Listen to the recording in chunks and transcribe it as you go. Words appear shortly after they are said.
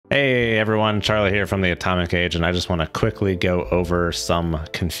Hey everyone, Charlie here from the Atomic Age, and I just want to quickly go over some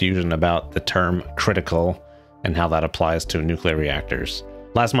confusion about the term critical and how that applies to nuclear reactors.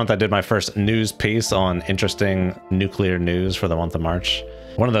 Last month I did my first news piece on interesting nuclear news for the month of March.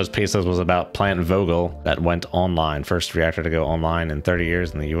 One of those pieces was about Plant Vogtle that went online, first reactor to go online in 30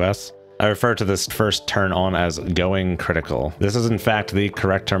 years in the US. I refer to this first turn on as going critical. This is in fact the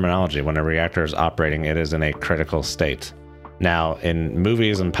correct terminology. When a reactor is operating, it is in a critical state. Now, in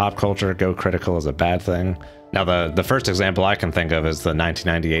movies and pop culture, go critical is a bad thing. Now, the first example I can think of is the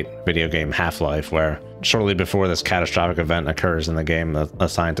 1998 video game HalfLife, where shortly before this catastrophic event occurs in the game, a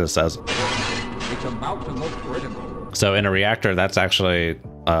scientist says, "It's about to go critical." So in a reactor, that's actually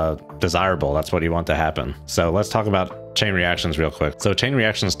desirable. That's what you want to happen. So let's talk about chain reactions real quick. So chain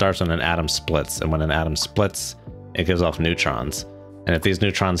reaction starts when an atom splits, and when an atom splits, it gives off neutrons. And if these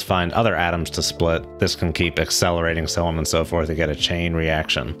neutrons find other atoms to split, this can keep accelerating, so on and so forth, to get a chain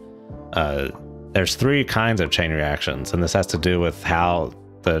reaction. There's three kinds of chain reactions, and this has to do with how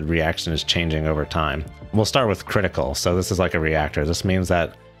the reaction is changing over time. We'll start with critical. So this is like a reactor. This means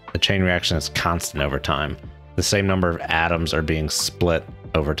that the chain reaction is constant over time. The same number of atoms are being split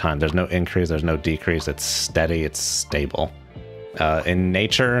over time. There's no increase, there's no decrease. It's steady, it's stable. In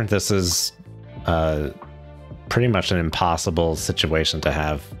nature, this is pretty much an impossible situation to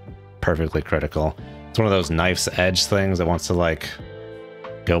have perfectly critical. It's one of those knife's edge things that wants to like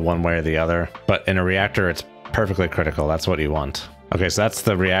go one way or the other. But in a reactor, it's perfectly critical. That's what you want. Okay, so that's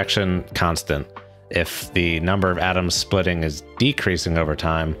the reaction constant. If the number of atoms splitting is decreasing over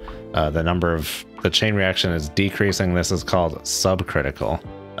time, the chain reaction is decreasing. This is called subcritical.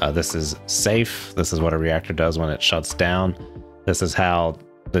 This is safe. This is what a reactor does when it shuts down. This is how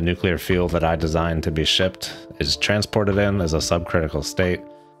the nuclear fuel that I designed to be shipped is transported in as a subcritical state.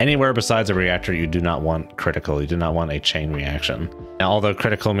 Anywhere besides a reactor, you do not want critical. You do not want a chain reaction. Now, although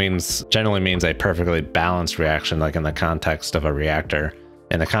critical generally means a perfectly balanced reaction, like in the context of a reactor,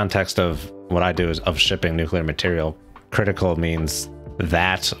 in the context of what I do is of shipping nuclear material, critical means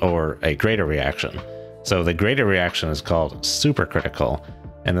that or a greater reaction. So the greater reaction is called supercritical,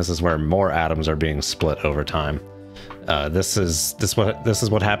 and this is where more atoms are being split over time. This is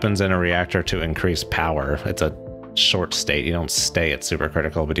what happens in a reactor to increase power. It's a short state. You don't stay at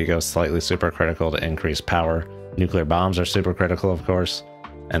supercritical, but you go slightly supercritical to increase power. Nuclear bombs are supercritical, of course,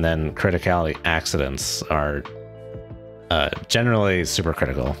 and then criticality accidents are generally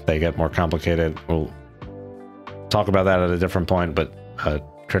supercritical. They get more complicated. We'll talk about that at a different point, but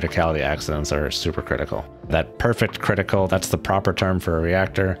criticality accidents are supercritical. That perfect critical, that's the proper term for a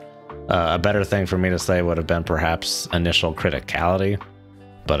reactor. A better thing for me to say would have been perhaps initial criticality,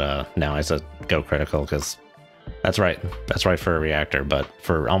 but now I said go critical because that's right. That's right for a reactor, but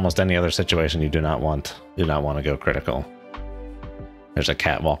for almost any other situation, you do not want to go critical. There's a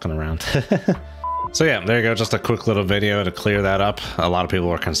cat walking around. So yeah, there you go. Just a quick little video to clear that up. A lot of people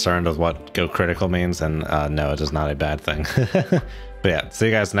were concerned with what go critical means, and no, it is not a bad thing. But yeah, see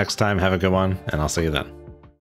you guys next time. Have a good one, and I'll see you then.